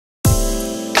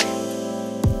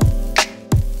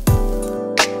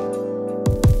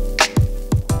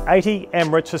80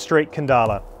 Amritsar Street,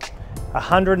 Khandallah.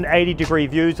 180-degree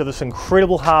views of this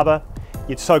incredible harbour,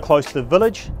 yet so close to the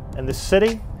village and the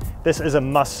city. This is a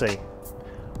must-see.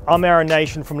 I'm Aaron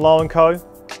Nation from Low & Co,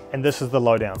 and this is the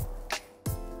Lowdown.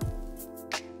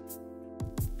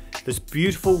 This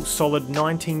beautiful, solid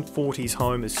 1940s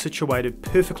home is situated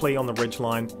perfectly on the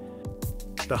ridgeline.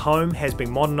 The home has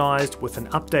been modernised with an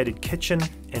updated kitchen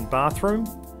and bathroom,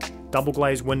 double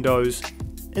glazed windows,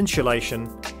 insulation,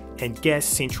 and gas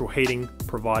central heating,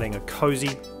 providing a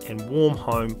cosy and warm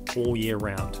home all year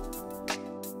round.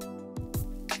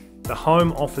 The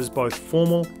home offers both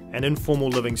formal and informal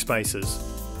living spaces,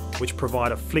 which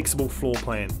provide a flexible floor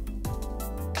plan.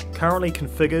 Currently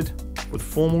configured with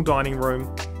formal dining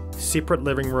room, separate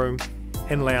living room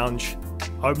and lounge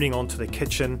opening onto the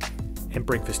kitchen and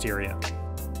breakfast area.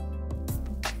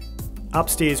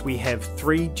 Upstairs we have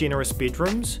 3 generous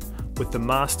bedrooms, with the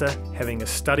master having a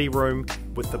study room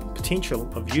with the potential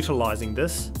of utilising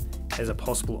this as a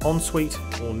possible ensuite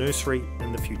or nursery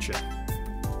in the future.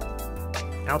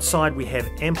 Outside we have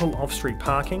ample off-street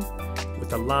parking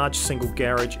with a large single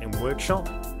garage and workshop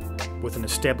with an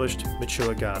established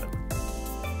mature garden.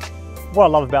 What I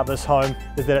love about this home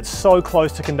is that it's so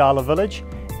close to Khandallah village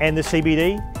and the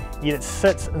CBD, yet it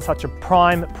sits in such a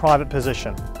prime private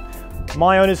position.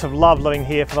 My owners have loved living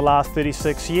here for the last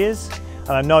 36 years,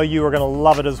 and I know you are going to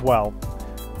love it as well.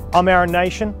 I'm Aaron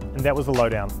Nation, and that was the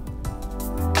Lowdown.